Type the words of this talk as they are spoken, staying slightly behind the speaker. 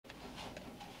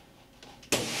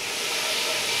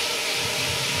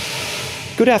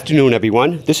Good afternoon,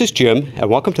 everyone. This is Jim, and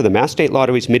welcome to the Mass State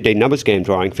Lottery's Midday Numbers Game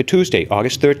drawing for Tuesday,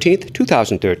 August 13th,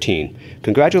 2013.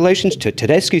 Congratulations to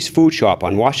Tedeschi's Food Shop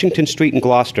on Washington Street in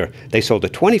Gloucester. They sold a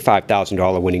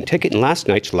 $25,000 winning ticket in last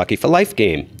night's Lucky for Life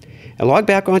game. And log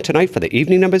back on tonight for the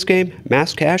evening numbers game,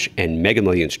 Mass Cash, and Mega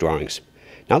Millions drawings.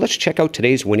 Now let's check out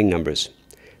today's winning numbers.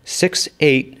 6,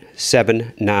 8,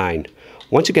 7, 9.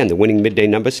 Once again, the winning midday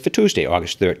numbers for Tuesday,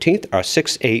 August 13th are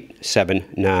 6, 8, 7,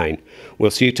 9. We'll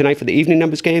see you tonight for the evening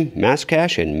numbers game, Mass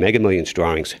Cash, and Mega Millions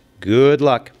drawings. Good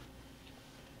luck.